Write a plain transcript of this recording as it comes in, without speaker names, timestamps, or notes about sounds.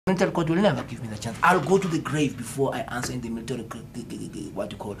Military court will never give me the chance. I'll go to the grave before I answer in the military,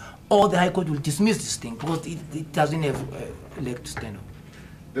 what you call, or the High Court will dismiss this thing because it doesn't have leg to stand on.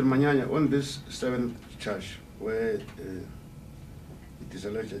 Then Manyanya, on this 7th charge, where it is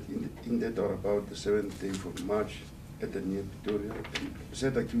alleged in that or about the 7th day of March at the near Pretoria,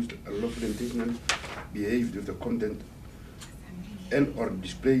 said accused unlawfully intentionally behaved with the content and or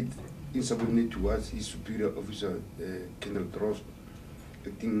displayed insubordinate towards his superior officer, Colonel Drost,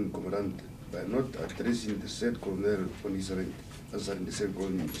 acting commandant, by not addressing the said colonel on his rank, answering the said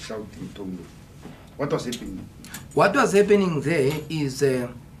colonel, shouting tone. What was happening? What was happening there is,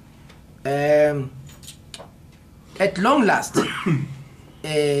 at long last,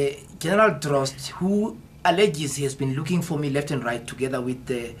 General Drost, who alleges he has been looking for me left and right, together with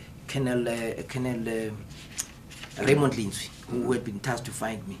Colonel Raymond Lindiwe, who had been tasked to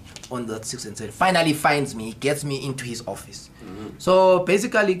find me on the 6th and 7th, finally finds me, gets me into his office. So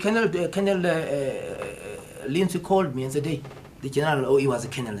basically, Colonel Lindiwe called me and said, hey, the general, oh, he was a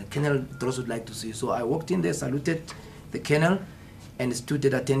colonel. Colonel Drost would like to see you. So I walked in there, saluted the colonel, and stood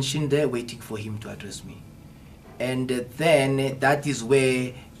at attention there, waiting for him to address me. And then that is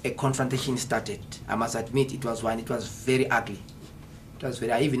where a confrontation started. I must admit, it was very ugly. It was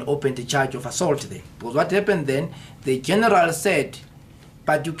very, I even opened a charge of assault there. Because what happened then, the general said,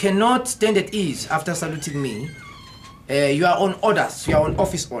 but you cannot stand at ease after saluting me. You are on orders, you are on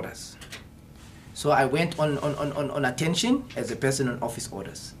office orders. So I went on attention as a person on office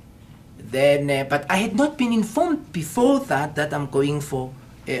orders. Then, but I had not been informed before that I'm going for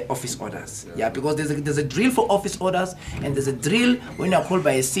office orders. Yeah, because there's a drill for office orders, and there's a drill when you're called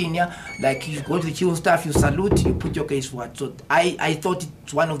by a senior, like you go to the chief of staff, you salute, you put your case forward. So I thought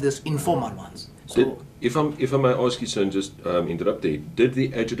it's one of those informal ones. So if I may ask you, sir, and just interrupt there, did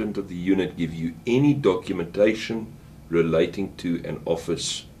the adjutant of the unit give you any documentation relating to an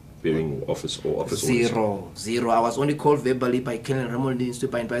office bearing office or office orders? Zero. I was only called verbally by Colonel Raymond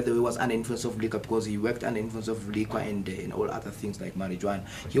Lindiwe, and by the way, was under influence of liquor because he worked under influence of liquor and all other things like marijuana.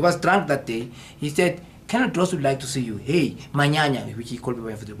 He was drunk that day. He said, Colonel Drost would like to see you. Hey, Manyanya, which he called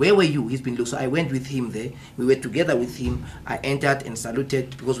me by name. Where were you? He's been loose. So I went with him there. We were together with him. I entered and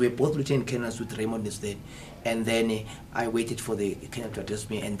saluted because we were both lieutenant colonels with Raymond instead. And then I waited for the colonel to address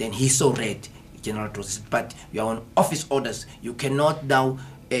me, and then he saw red. General Drost said, but you are on office orders. You cannot now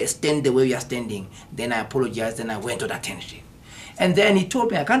stand the way you are standing. Then I apologized, and I went on attention. And then he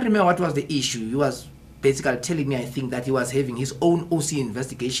told me, I can't remember what was the issue. He was basically telling me, I think, that he was having his own OC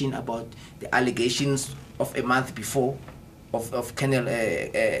investigation about the allegations of a month before of Colonel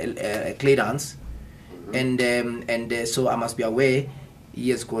Clayton's. And so I must be aware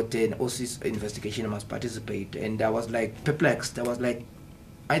he has got an OC's investigation, I must participate. And I was like perplexed. I was like,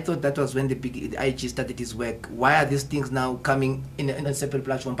 I thought that was when the IG started his work. Why are these things now coming in a separate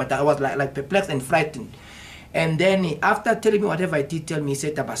platform? But I was like perplexed and frightened. And then after telling me whatever I did tell me, he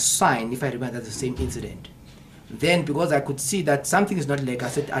said I must sign if I remember the same incident. Then because I could see that something is not like, I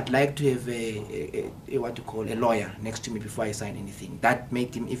said I'd like to have a lawyer next to me before I sign anything. That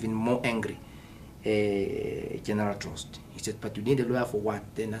made him even more angry, General Drost. He said, but you need a lawyer for what?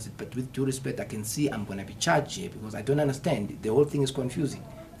 Then I said, but with due respect, I can see I'm going to be charged here because I don't understand. The whole thing is confusing.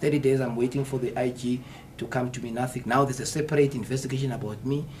 30 days I'm waiting for the IG to come to me, nothing. Now there's a separate investigation about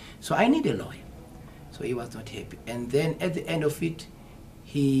me. So I need a lawyer. So he was not happy. And then at the end of it,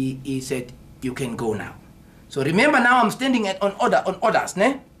 he said, you can go now. So remember now I'm standing on orders,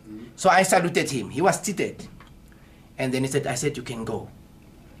 ne? So I saluted him. He was seated. And then he said, I said, you can go.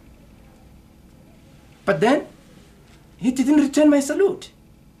 But then he didn't return my salute.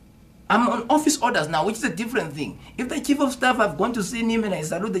 I'm on office orders now, which is a different thing. If the chief of staff, I've gone to see him and I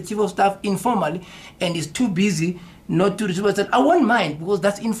salute the chief of staff informally and he's too busy not to respond, I said, I won't mind because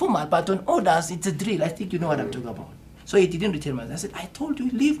that's informal, but on orders, it's a drill. I think you know what I'm talking about. So he didn't return my. I said, I told you,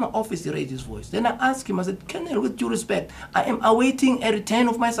 leave my office, he raised his voice. Then I asked him, I said, Colonel, with due respect, I am awaiting a return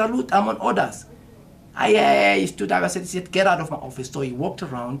of my salute. I'm on orders. He stood up, I said, get out of my office. So he walked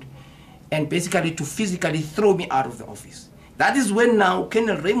around and basically to physically throw me out of the office. That is when now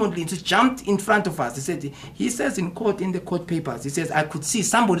Colonel Raymond Lindiwe jumped in front of us. He says in court, in the court papers, he says, I could see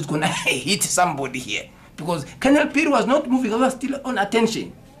somebody's going to hit somebody here. Because Colonel Phiri was not moving, he was still on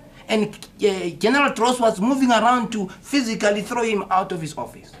attention. And General Drost was moving around to physically throw him out of his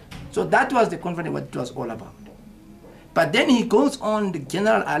office. So that was the conflict, what it was all about. But then he goes on, the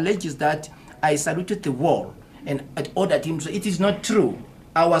general alleges that I saluted the wall and I ordered him. So it is not true.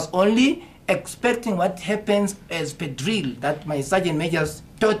 I was only expecting what happens as per drill that my sergeant majors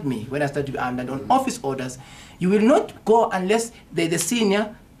taught me when I started under on office orders. You will not go unless the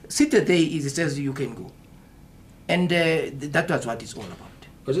senior seated there he says you can go. And that was what it's all about.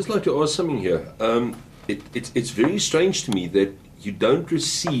 I'd just like to ask something here. It's very strange to me that you don't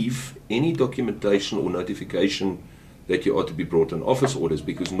receive any documentation or notification that you are to be brought on office orders,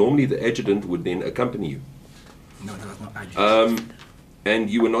 because normally the adjutant would then accompany you. No, there was no adjutant. And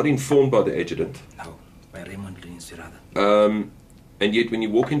you were not informed by the adjutant. No, by Raymond Lindiwe rather. And yet when you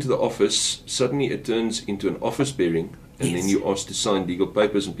walk into the office, suddenly it turns into an office bearing, and Yes. then you're asked to sign legal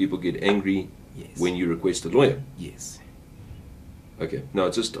papers, and people get angry Yes. when you request a lawyer. Yes. Okay. No, I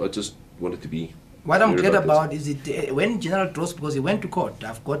just wanted to be What I'm clear glad this. about is it when General Drost, because he went to court,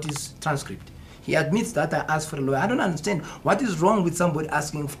 I've got his transcript. He admits that I asked for a lawyer. I don't understand what is wrong with somebody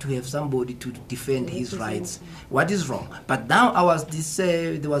asking to have somebody to defend his rights. What is wrong? But now I was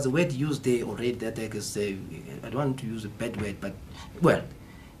there was a word used there already that I can say. I don't want to use a bad word, but well,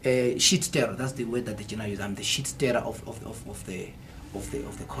 shit stirrer. That's the word that the general used. I'm the shit stirrer of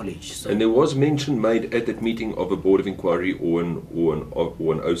the college. So And there was mention made at that meeting of a board of inquiry or an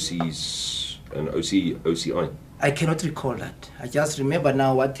OCI. I cannot recall that. I just remember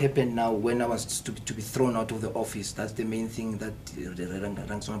now what happened now when I was to be thrown out of the office. That's the main thing that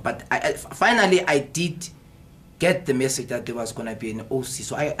ranks on. But finally I did get the message that there was going to be an OC.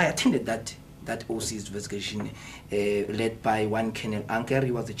 So I attended that OC's investigation led by one Colonel Anker.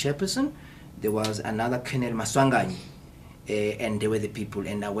 He was the chairperson. There was another Colonel Maswangani. And they were the people.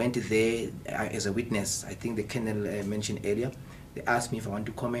 And I went there as a witness. I think the Colonel mentioned earlier. They asked me if I want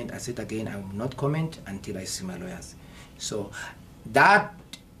to comment. I said again, I will not comment until I see my lawyers. So that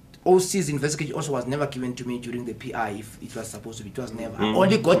OC's investigation also was never given to me during the PI if it was supposed to be. It was never. I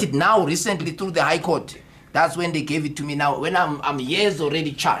only got it now recently through the High Court. That's when they gave it to me now. When I'm years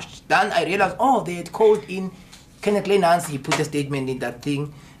already charged. Then I realized, oh, they had called in Kenneth Lenance. He put a statement in that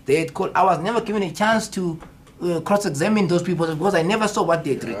thing. They had called. I was never given a chance to cross-examine those people because I never saw what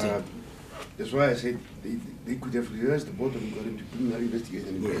they had written. That's why I said they could have realized the board of inquiry to criminal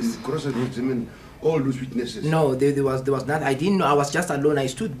investigation and cross-examine all those witnesses. No, there was not. I didn't know. I was just alone. I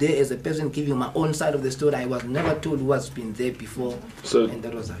stood there as a person giving my own side of the story. I was never told who has been there before. So, and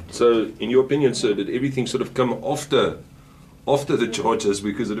that was that. So, in your opinion, sir, did everything sort of come after the charges?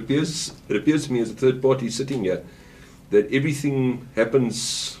 Because it appears to me as a third party sitting here that everything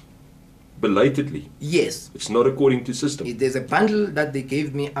happens belatedly. Yes. It's not according to system. There's a bundle that they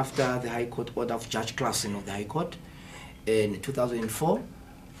gave me after the High Court order of Judge Clausen of the High Court in 2004.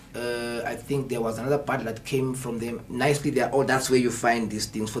 I think there was another part that came from them nicely there. Oh, that's where you find these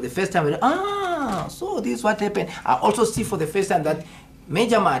things. For the first time, so this is what happened. I also see for the first time that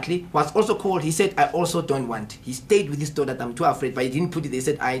Major Matley was also called. He said, I also don't want. He stayed with this thought that I'm too afraid, but he didn't put it. They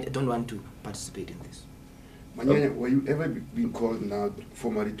said, I don't want to participate in this. Manyanya, were you ever been called now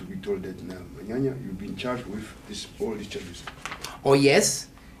formally to be told that now, Manyanya, you've been charged with all these charges? Oh yes,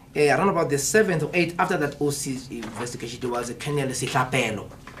 around about the 7th or 8th after that OC's investigation, there was a Colonel Sihlapelo.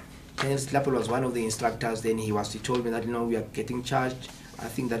 Colonel Sihlapelo was one of the instructors. Then he told me that we are getting charged. I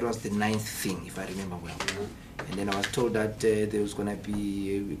think that was the 9th thing, if I remember well. And then I was told that there was going to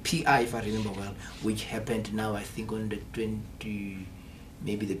be a PI, if I remember well, which happened now. I think on the 20.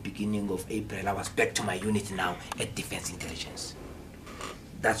 Maybe the beginning of April. I was back to my unit now at Defense Intelligence.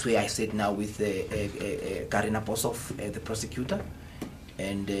 That's where I sat now with Karina Posov, the prosecutor.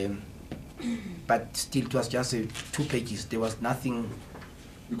 And but still it was just 2 pages. There was nothing.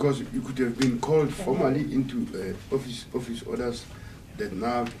 Because you could have been called formally into office orders that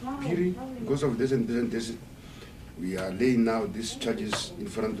now, Phiri, because of this and this and this, we are laying now these charges in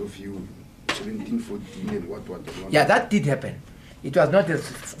front of you, 17, 14 and what. Yeah, that did happen. It was not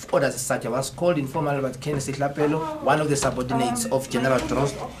as orders as such. I was called informally by Kenneth Sihlapelo, one of the subordinates of General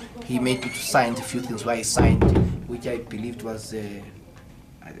Drost. He made me to sign a few things where I signed, which I believed was, they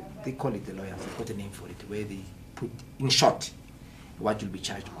call it the lawyers, they put a name for it, where they put, in short, what you'll be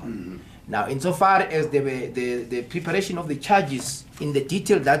charged on. Now, insofar as the preparation of the charges in the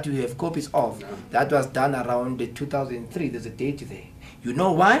detail that you have copies of, that was done around 2003. There's a date there. You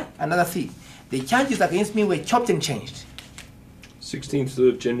know why? Another thing. The charges against me were chopped and changed. 16th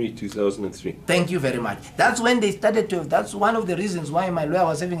of January 2003. Thank you very much. That's when they started to, that's one of the reasons why my lawyer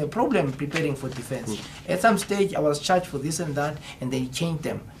was having a problem preparing for defense. At some stage I was charged for this and that, and they changed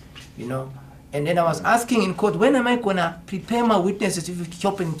them, And then I was asking in court, when am I going to prepare my witnesses if you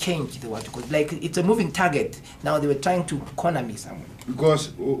chop and change the what you call, like it's a moving target. Now they were trying to corner me somewhere.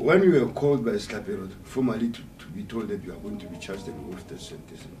 Because when you were called by Sihlapelo formally to be told that you are going to be charged with this and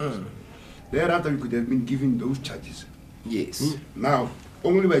this and this, thereafter you could have been given those charges. Yes. Now,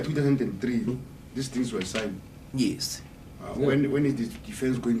 only by 2003, these things were signed. Yes. When is the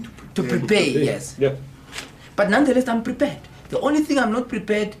defense going to prepare? To prepare, yes. Yeah. But nonetheless, I'm prepared. The only thing I'm not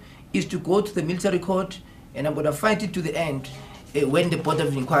prepared is to go to the military court, and I'm going to fight it to the end. when the board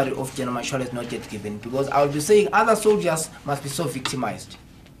of inquiry of General Marshall is not yet given, because I will be saying other soldiers must be so victimized.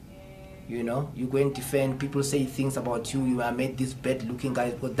 You know, you go and defend, people say things about you, you are made this bad looking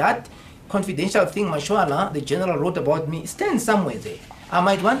guy, but that confidential thing Mashoala, the general, wrote about me, stands somewhere there. I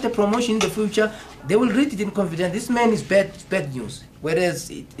might want a promotion in the future, they will read it in confidence. This man is bad news.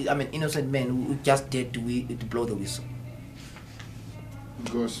 Whereas, I'm an innocent man who just dared to blow the whistle.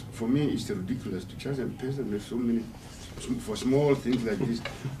 Because for me, it's ridiculous to charge a person with so many, for small things like this,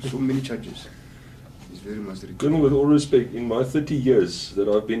 so many charges. It's very much ridiculous. Colonel, with all respect, in my 30 years that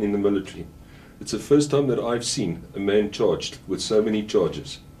I've been in the military, it's the first time that I've seen a man charged with so many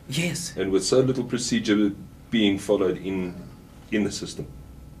charges. Yes. And with so little procedure being followed in the system.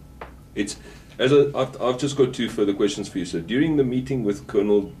 It's, I've just got 2 further questions for you, sir. During the meeting with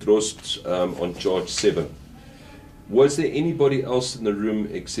Colonel Drost on charge 7, was there anybody else in the room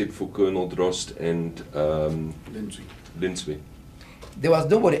except for Colonel Drost and Lindiwe? There was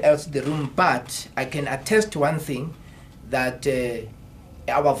nobody else in the room, but I can attest to one thing, that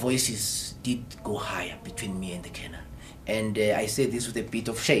our voices did go higher between me and the colonel. And I say this with a bit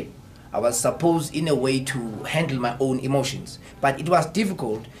of shame. I was supposed in a way to handle my own emotions, but it was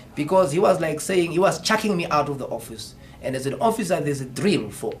difficult because he was like saying, he was chucking me out of the office. And as an officer, there's a drill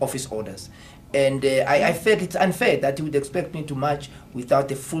for office orders. And I felt it's unfair that he would expect me to march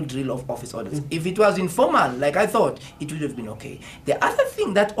without a full drill of office orders. If it was informal, like I thought, it would have been okay. The other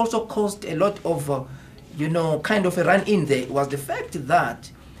thing that also caused a lot of, you know, kind of a run-in there was the fact that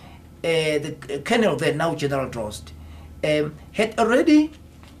the colonel there, now General Drost, had already,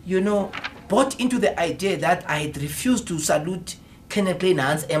 you know, bought into the idea that I had refused to salute Colonel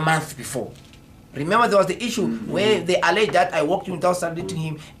Kleinhans a month before. Remember, there was the issue where they alleged that I walked in without saluting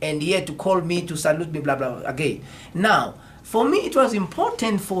him, and he had to call me to salute me, blah, blah, blah, again. Now, for me, it was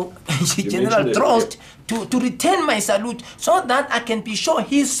important for General Drost to return my salute so that I can be sure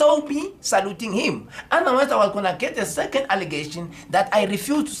he saw me saluting him. Otherwise, I was going to get a second allegation that I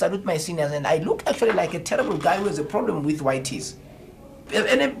refused to salute my seniors, and I look actually like a terrible guy who has a problem with whiteys. If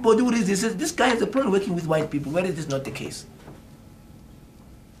anybody who reads this says, this guy has a problem working with white people, where it is not the case.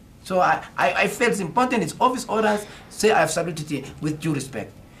 So I felt it's important, it's office orders, say I have saluted him with due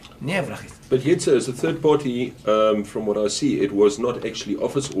respect. Never. But yet, sir, as a third party, from what I see, it was not actually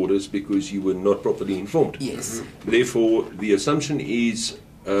office orders because you were not properly informed. Yes. Therefore, the assumption is,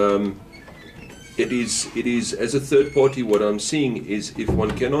 it is, as a third party, what I'm seeing is if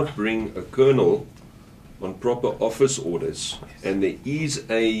one cannot bring a colonel on proper office orders, and there is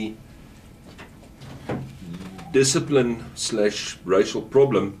a discipline/racial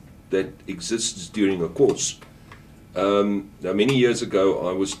problem that exists during a course. Now, many years ago,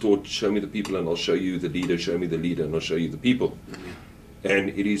 I was taught, show me the people and I'll show you the leader, show me the leader and I'll show you the people. And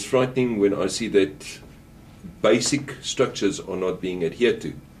it is frightening when I see that basic structures are not being adhered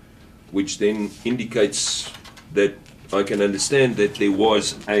to, which then indicates that I can understand that there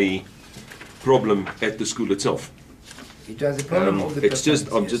was a problem at the school itself. It was a problem of the it's just,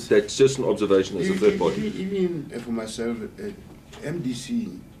 that's just an observation as a third party. Even for myself,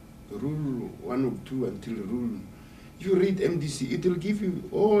 MDC, Rule 102 until Rule, you read MDC, it will give you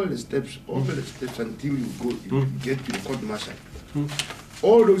all the steps until you go, you get to the court martial.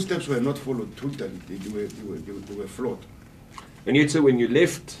 All those steps were not followed totally, they were flawed. And yet, sir, when you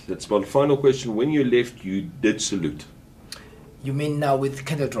left, that's my final question, when you left, you did salute. You mean now with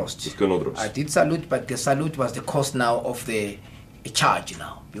Colonel Drost? With Colonel Drost. I did salute, but the salute was the cause now of the charge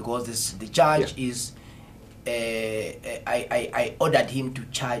now, because the charge is, I ordered him to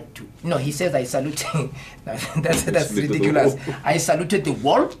charge to, no, he says I salute, that's ridiculous. I saluted the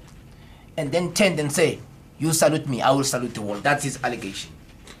wall and then turned and say, you salute me, I will salute the wall. That's his allegation.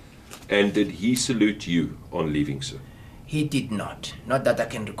 And did he salute you on leaving, sir? He did not that I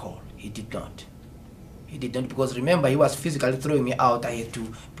can recall. He did not. He did not, because remember, he was physically throwing me out. I had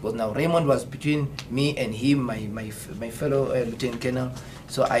to, because now Raymond was between me and him, my fellow lieutenant colonel.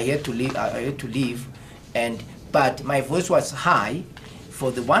 So I had to leave. But my voice was high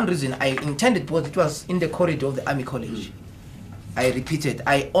for the one reason I intended, because it was in the corridor of the Army College. I repeated,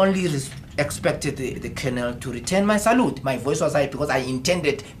 I only expected the colonel to return my salute. My voice was high because I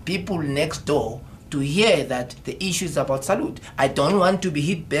intended people next door to hear that the issue is about salute. I don't want to be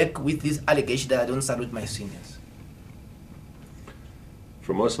hit back with this allegation that I don't salute my seniors.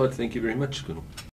 From my side, thank you very much, Colonel.